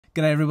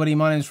G'day everybody,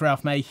 my name is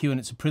Ralph Mayhew and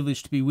it's a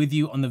privilege to be with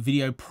you on the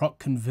VideoProc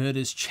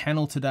Converters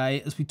channel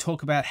today as we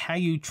talk about how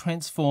you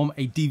transform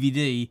a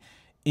DVD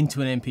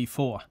into an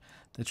MP4.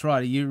 That's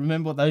right, you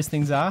remember what those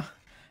things are?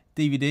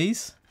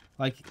 DVDs?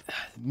 Like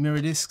mirror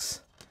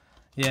discs?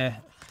 Yeah.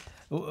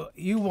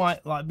 You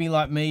might be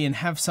like me and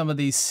have some of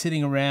these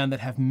sitting around that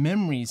have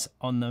memories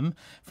on them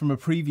from a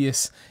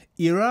previous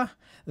era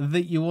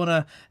that you want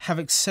to have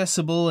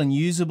accessible and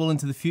usable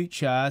into the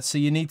future, so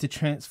you need to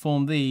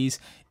transform these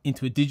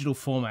into a digital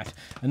format.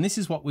 And this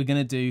is what we're going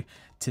to do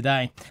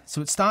today.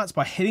 So it starts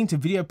by heading to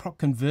VideoProc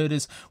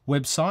Converter's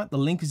website. The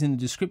link is in the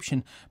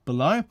description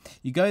below.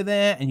 You go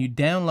there and you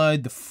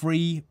download the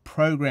free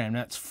program.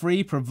 Now it's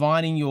free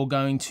providing you're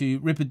going to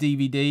rip a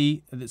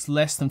DVD that's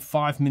less than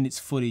 5 minutes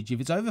footage. If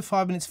it's over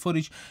 5 minutes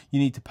footage, you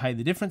need to pay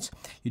the difference.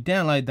 You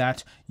download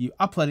that, you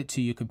upload it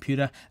to your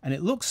computer, and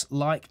it looks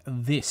like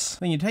this.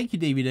 Then you take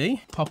your DVD,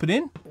 pop it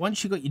in.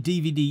 Once you've got your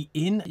DVD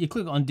in, you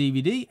click on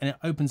DVD and it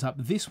opens up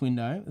this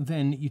window.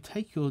 Then you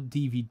take your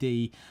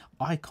DVD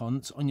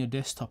icons on your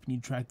desktop and you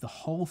drag the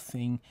whole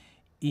thing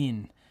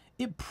in.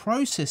 It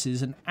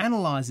processes and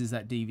analyzes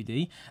that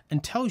DVD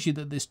and tells you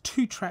that there's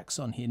 2 tracks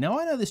on here. Now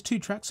I know there's 2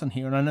 tracks on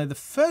here, and I know the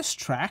first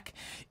track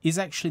is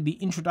actually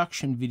the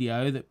introduction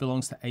video that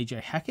belongs to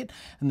AJ Hackett,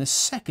 and the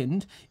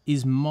second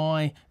is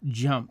My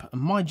Jump.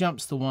 And My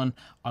Jump's the one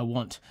I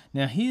want.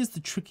 Now here's the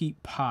tricky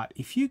part.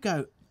 If you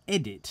go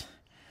edit,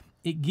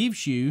 it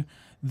gives you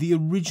the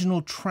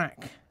original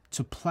track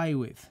to play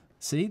with.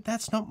 See,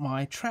 that's not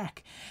my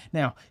track.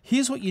 Now,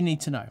 here's what you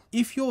need to know.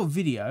 If your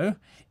video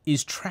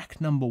is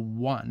track number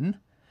 1,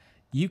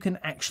 you can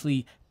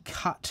actually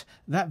cut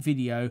that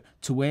video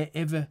to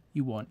wherever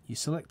you want. You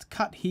select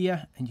cut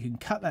here and you can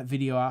cut that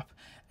video up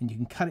and you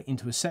can cut it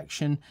into a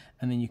section,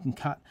 and then you can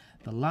cut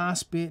the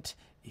last bit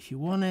if you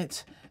want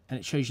it, and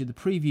it shows you the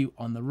preview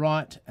on the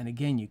right, and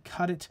again you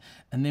cut it,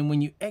 and then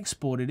when you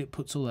export it, it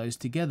puts all those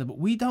together. But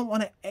we don't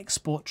want to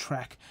export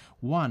track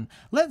 1.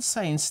 Let's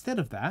say instead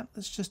of that,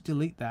 let's just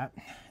delete that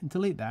and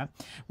delete that.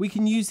 We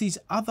can use these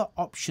other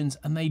options,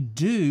 and they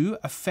do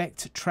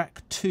affect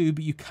track 2,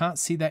 but you can't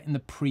see that in the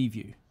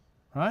preview,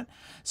 right?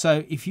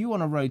 So if you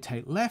want to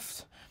rotate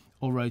left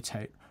or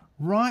rotate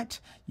right,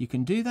 you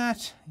can do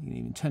that. You can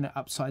even turn it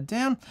upside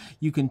down.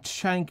 You can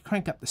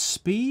crank up the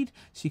speed,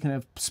 so you can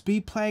have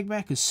speed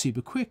playback as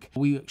super quick.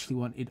 We actually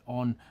want it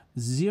on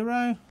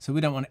 0, so we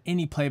don't want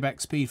any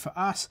playback speed for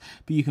us,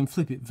 but you can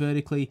flip it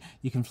vertically,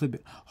 you can flip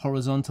it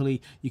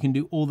horizontally, you can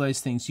do all those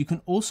things. You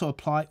can also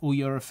apply all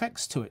your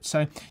effects to it.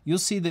 So you'll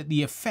see that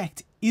the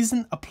effect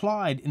isn't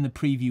applied in the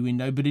preview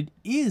window, but it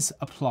is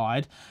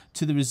applied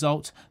to the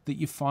result that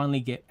you finally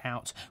get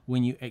out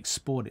when you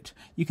export it.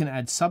 You can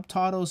add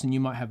subtitles, and you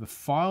might have a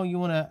file you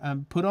want to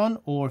put on,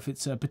 or if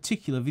it's a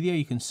particular video,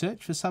 you can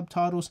search for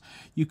subtitles.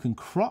 You can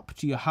crop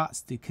to your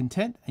heart's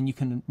content, and you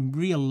can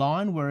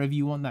realign wherever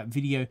you want that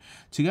video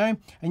to go,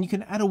 and you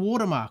can add a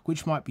watermark,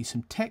 which might be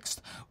some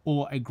text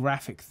or a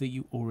graphic that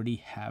you already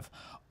have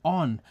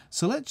on.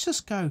 So let's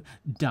just go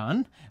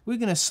done. We're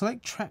going to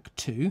select track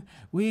 2.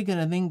 We're going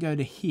to then go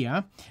to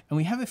here, and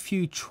we have a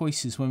few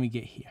choices when we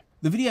get here.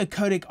 The video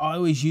codec I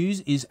always use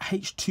is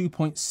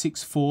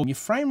H.2.64. Your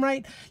frame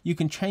rate, you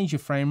can change your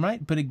frame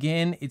rate, but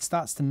again, it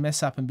starts to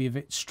mess up and be a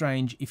bit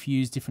strange if you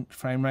use different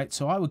frame rates,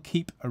 so I would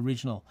keep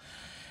original.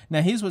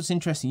 Now here's what's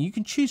interesting. You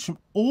can choose from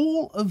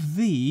all of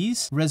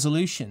these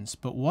resolutions,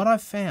 but what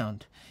I've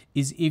found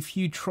is if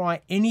you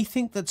try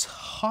anything that's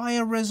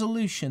higher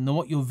resolution than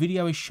what your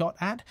video is shot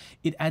at,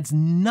 it adds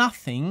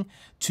nothing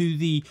to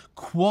the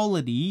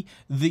quality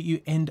that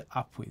you end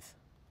up with.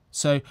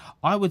 So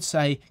I would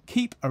say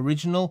keep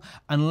original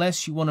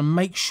unless you want to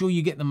make sure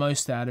you get the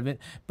most out of it.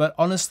 But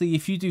honestly,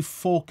 if you do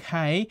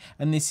 4K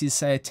and this is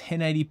say a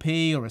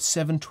 1080p or a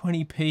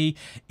 720p,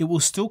 it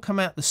will still come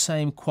out the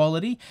same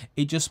quality.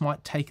 It just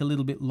might take a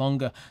little bit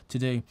longer to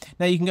do.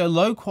 Now you can go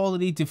low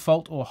quality,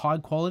 default, or high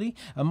quality.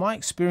 And my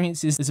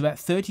experience is there's about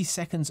 30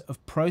 seconds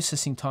of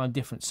processing time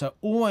difference. So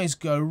always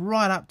go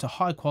right up to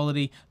high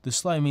quality. The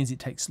slow means it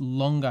takes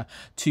longer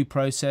to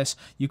process.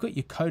 You've got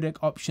your codec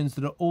options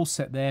that are all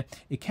set there.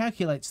 It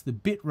calculates the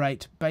bit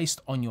rate based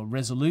on your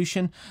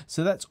resolution,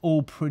 so that's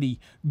all pretty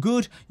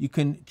good. You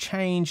can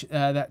change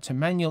that to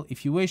manual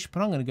if you wish,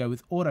 but I'm going to go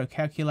with auto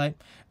calculate,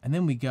 and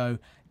then we go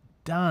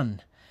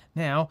done.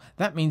 Now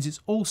that means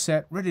it's all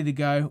set, ready to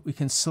go. We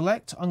can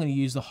select, I'm going to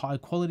use the high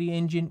quality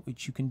engine,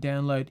 which you can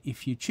download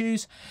if you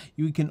choose.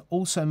 You can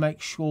also make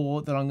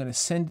sure that I'm going to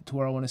send it to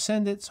where I want to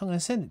send it, so I'm going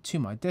to send it to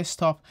my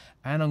desktop,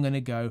 and I'm going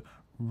to go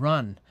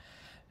run.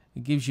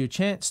 It gives you a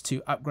chance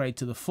to upgrade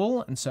to the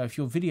full, and so if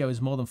your video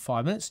is more than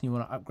 5 minutes and you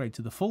want to upgrade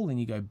to the full, then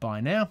you go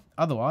buy now.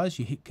 Otherwise,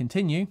 you hit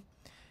continue,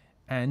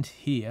 and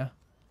here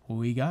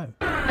we go.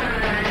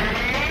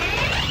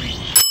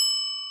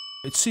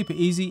 It's super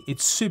easy,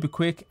 it's super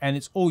quick, and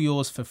it's all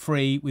yours for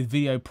free with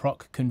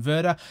VideoProc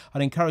Converter.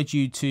 I'd encourage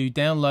you to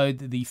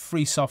download the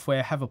free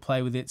software, have a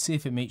play with it, see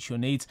if it meets your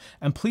needs,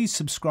 and please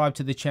subscribe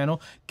to the channel,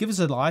 give us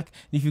a like,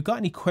 and if you've got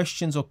any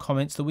questions or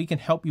comments that we can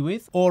help you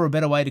with, or a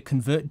better way to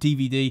convert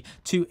DVD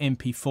to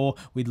MP4,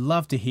 we'd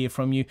love to hear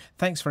from you.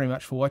 Thanks very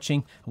much for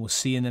watching, and we'll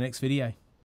see you in the next video.